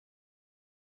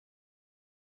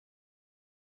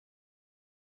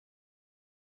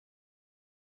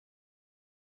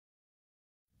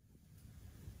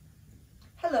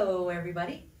Hello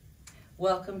everybody.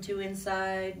 Welcome to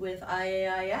Inside with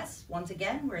IAIS. Once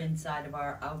again, we're inside of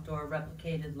our outdoor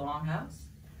replicated longhouse.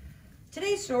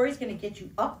 Today's story is going to get you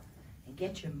up and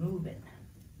get you moving.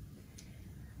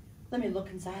 Let me look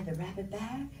inside the rabbit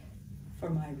bag for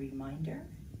my reminder.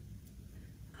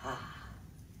 Ah,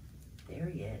 there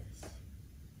he is.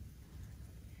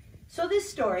 So this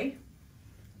story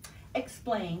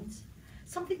explains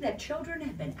something that children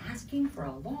have been asking for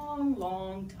a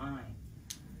long time.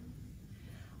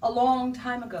 A long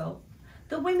time ago,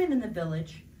 the women in the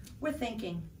village were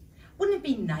thinking, wouldn't it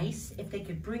be nice if they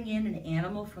could bring in an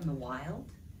animal from the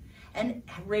wild and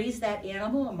raise that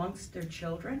animal amongst their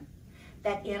children?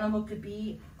 That animal could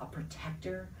be a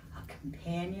protector, a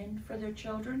companion for their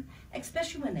children,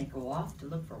 especially when they go off to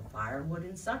look for firewood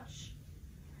and such.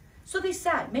 So they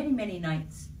sat many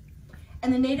nights,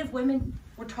 and the native women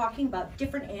were talking about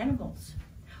different animals.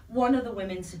 One of the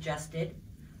women suggested,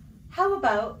 how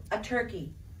about a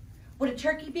turkey? Would a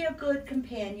turkey be a good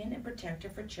companion and protector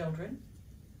for children?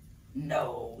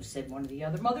 No, said one of the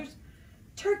other mothers.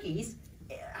 Turkeys,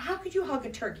 how could you hug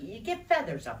a turkey? You get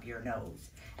feathers up your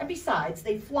nose. And besides,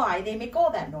 they fly, they make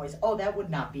all that noise. Oh, that would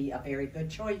not be a very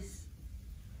good choice.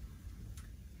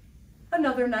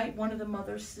 Another night, one of the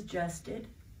mothers suggested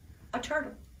a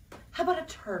turtle. How about a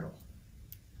turtle?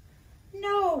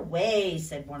 No way,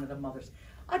 said one of the mothers.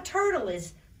 A turtle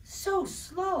is so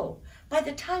slow. By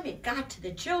the time it got to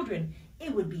the children,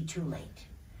 it would be too late.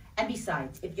 And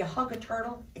besides, if you hug a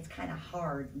turtle, it's kind of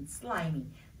hard and slimy.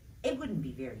 It wouldn't be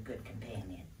a very good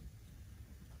companion.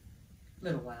 A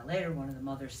little while later, one of the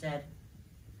mothers said,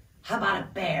 how about a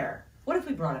bear? What if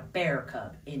we brought a bear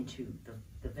cub into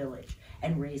the village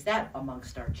and raised that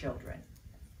amongst our children?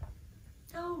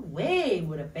 No way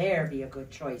would a bear be a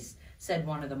good choice, said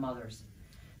one of the mothers.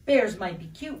 Bears might be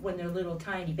cute when they're little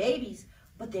tiny babies,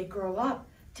 but they grow up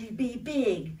to be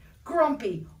big,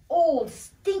 grumpy, old,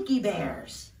 stinky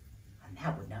bears. And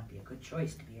that would not be a good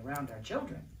choice to be around our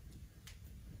children.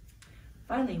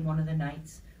 Finally, one of the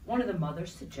nights, one of the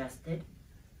mothers suggested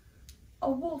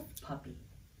a wolf puppy.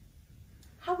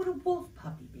 How would a wolf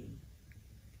puppy be?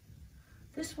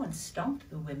 This one stumped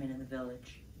the women in the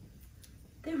village.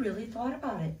 They really thought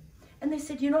about it. And they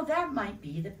said, that might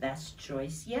be the best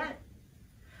choice yet.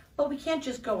 But we can't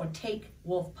just go and take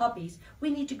wolf puppies. We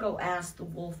need to go ask the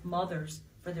wolf mothers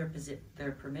for their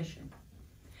permission.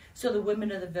 So the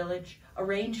women of the village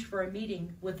arranged for a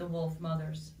meeting with the wolf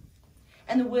mothers.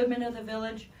 And the women of the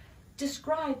village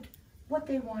described what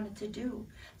they wanted to do.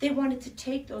 They wanted to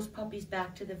take those puppies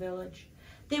back to the village.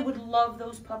 They would love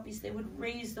those puppies. They would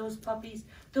raise those puppies.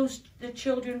 The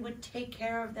children would take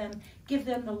care of them, give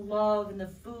them the love and the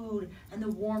food and the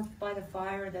warmth by the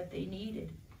fire that they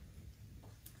needed.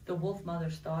 The wolf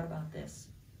mothers thought about this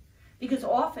because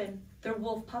often their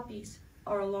wolf puppies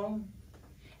are alone,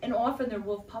 and often their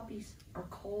wolf puppies are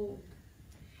cold,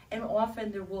 and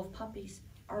often their wolf puppies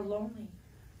are lonely.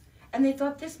 And they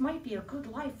thought this might be a good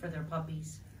life for their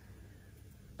puppies.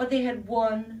 But they had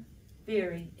one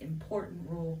very important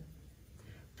rule.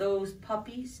 Those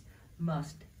puppies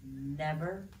must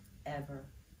never, ever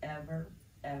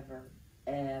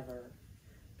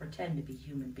pretend to be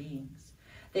human beings.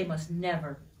 They must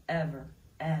never, ever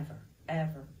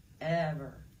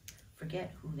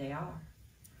forget who they are,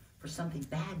 for something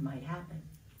bad might happen.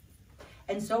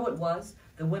 And so it was,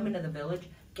 the women of the village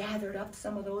gathered up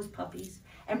some of those puppies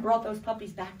and brought those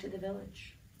puppies back to the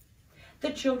village.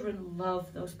 The children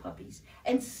loved those puppies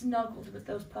and snuggled with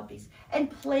those puppies and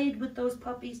played with those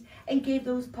puppies and gave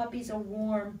those puppies a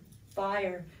warm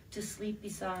fire to sleep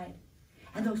beside.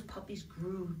 And those puppies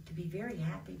grew to be very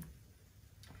happy.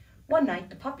 One night,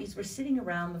 the puppies were sitting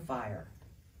around the fire.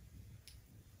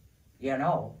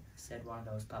 Said one of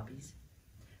those puppies,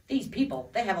 these people,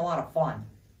 they have a lot of fun.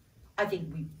 I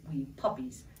think we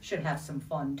puppies should have some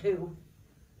fun too.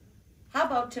 How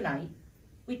about tonight,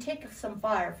 we take some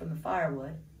fire from the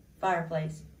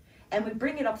fireplace, and we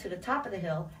bring it up to the top of the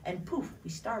hill, and poof, we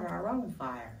start our own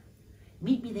fire.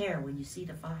 Meet me there when you see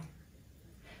the fire.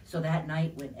 So that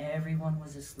night, when everyone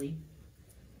was asleep,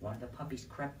 one of the puppies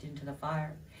crept into the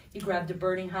fire. He grabbed a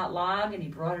burning hot log and he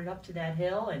brought it up to that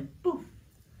hill and poof,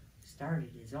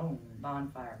 started his own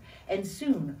bonfire. And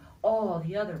soon all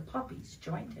the other puppies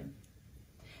joined him.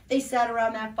 They sat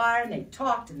around that fire and they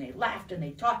talked and they laughed and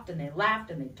they talked and they laughed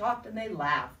and they talked and they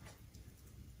laughed.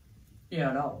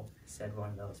 Said one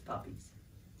of those puppies,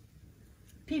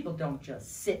 people don't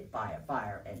just sit by a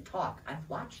fire and talk. I've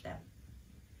watched them.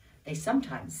 They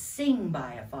sometimes sing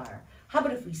by a fire. How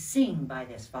about if we sing by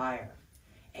this fire?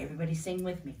 Everybody sing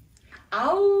with me.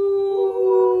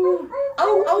 Ow!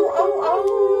 Ow, ow, ow,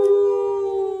 ow!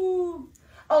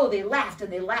 Oh, they laughed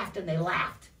and they laughed and they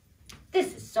laughed.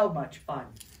 This is so much fun.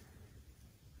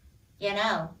 You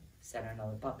know, said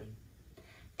another puppy,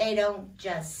 they don't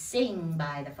just sing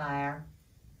by the fire.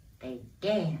 They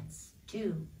dance,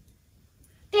 too.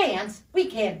 Dance? We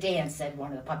can't dance, said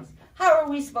one of the puppies. How are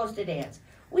we supposed to dance?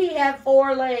 We have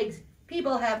 4 legs.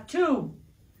 People have 2.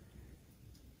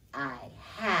 I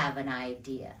have an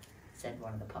idea, said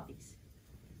one of the puppies.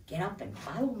 Get up and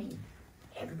follow me.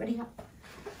 Everybody up.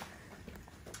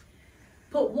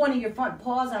 Put one of your front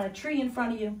paws on a tree in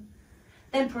front of you.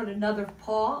 Then put another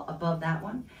paw above that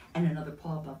one, and another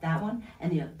paw above that one,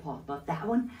 and the other paw above that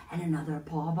one, and another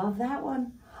paw above that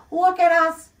one. Look at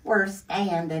us. We're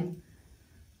standing.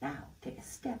 Now take a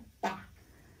step back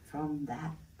from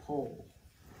that pole.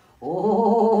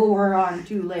 Oh, we're on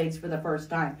 2 legs for the first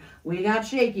time. We got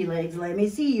shaky legs. Let me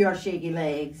see your shaky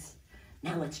legs.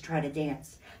 Now let's try to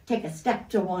dance. Take a step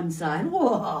to one side,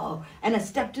 whoa, and a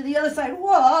step to the other side,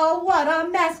 whoa, what a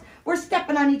mess. We're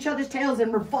stepping on each other's tails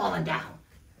and we're falling down.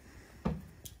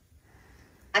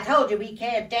 I told you we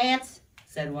can't dance,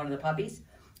 said one of the puppies.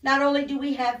 Not only do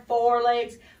we have 4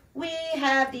 legs, we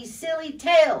have these silly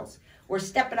tails. We're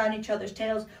stepping on each other's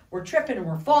tails, we're tripping and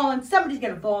we're falling. Somebody's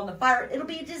going to fall in the fire. It'll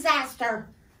be a disaster.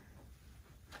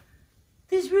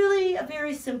 There's really a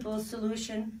very simple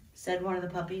solution, said one of the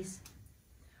puppies.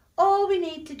 All we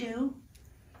need to do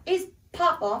is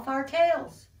pop off our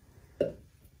tails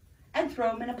and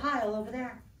throw them in a pile over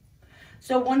there.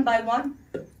 So one by one,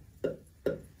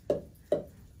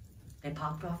 they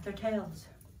popped off their tails.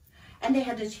 And they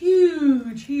had this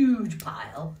huge, huge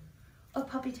pile of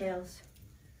puppy tails.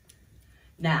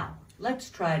 Now,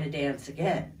 let's try to dance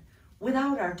again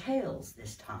without our tails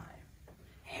this time.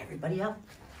 Everybody up.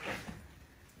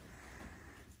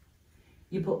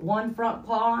 You put one front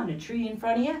paw on a tree in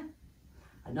front of you,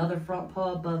 another front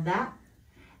paw above that,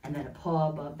 and then a paw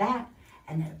above that,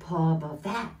 and then a paw above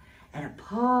that, and a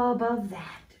paw above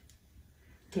that.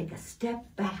 Take a step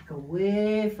back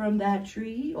away from that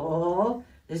tree. Oh,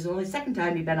 this is only the second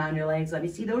time you've been on your legs. Let me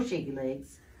see those shaky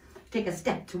legs. Take a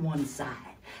step to one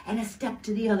side, and a step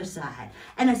to the other side,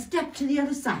 and a step to the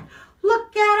other side.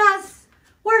 Look at us.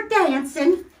 We're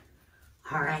dancing.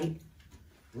 All right,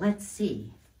 let's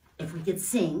see if we could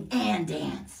sing and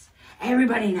dance.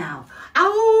 Everybody now.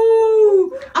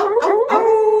 Ow! Ow, ow,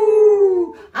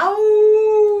 ow!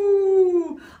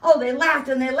 Ow! Oh, they laughed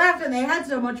and they laughed and they had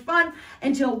so much fun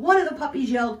until one of the puppies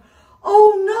yelled,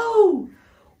 "Oh no!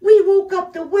 We woke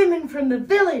up the women from the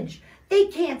village. They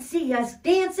can't see us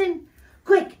dancing.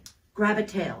 Quick, grab a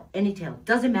tail, any tail.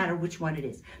 Doesn't matter which one it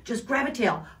is. Just grab a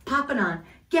tail, pop it on,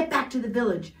 get back to the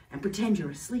village and pretend you're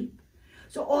asleep."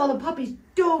 So all the puppies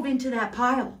dove into that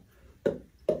pile.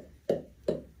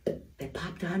 They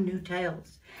popped on new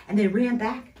tails and they ran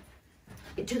back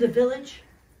to the village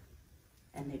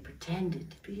and they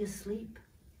pretended to be asleep.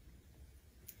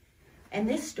 And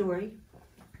this story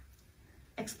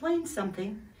explains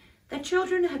something that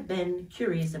children have been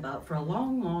curious about for a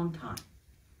long, long time.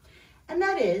 And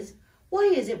that is, why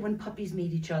is it when puppies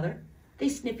meet each other, they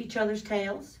sniff each other's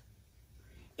tails?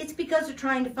 It's because they're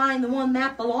trying to find the one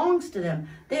that belongs to them.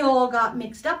 They all got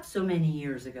mixed up so many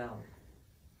years ago.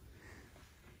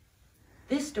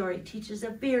 This story teaches a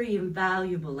very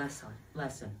invaluable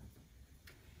lesson.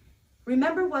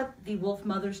 Remember what the wolf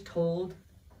mothers told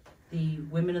the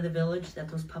women of the village that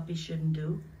those puppies shouldn't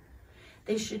do?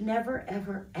 They should never,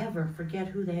 ever, ever forget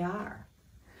who they are.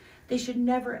 They should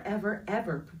never, ever,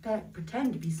 ever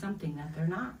pretend to be something that they're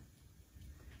not,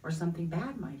 or something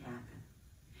bad might happen.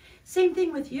 Same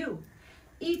thing with you.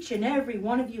 Each and every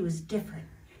one of you is different.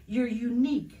 You're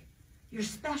unique. You're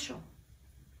special.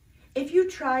 If you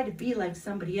try to be like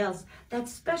somebody else, that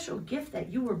special gift that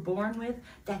you were born with,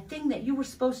 that thing that you were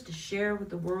supposed to share with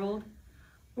the world,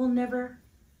 will never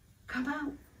come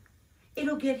out.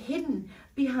 It'll get hidden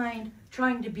behind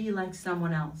trying to be like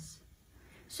someone else.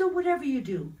 So whatever you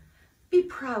do, be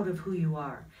proud of who you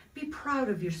are. Be proud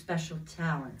of your special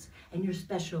talents and your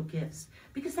special gifts,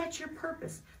 because that's your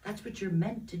purpose. That's what you're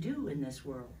meant to do in this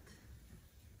world.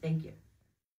 Thank you.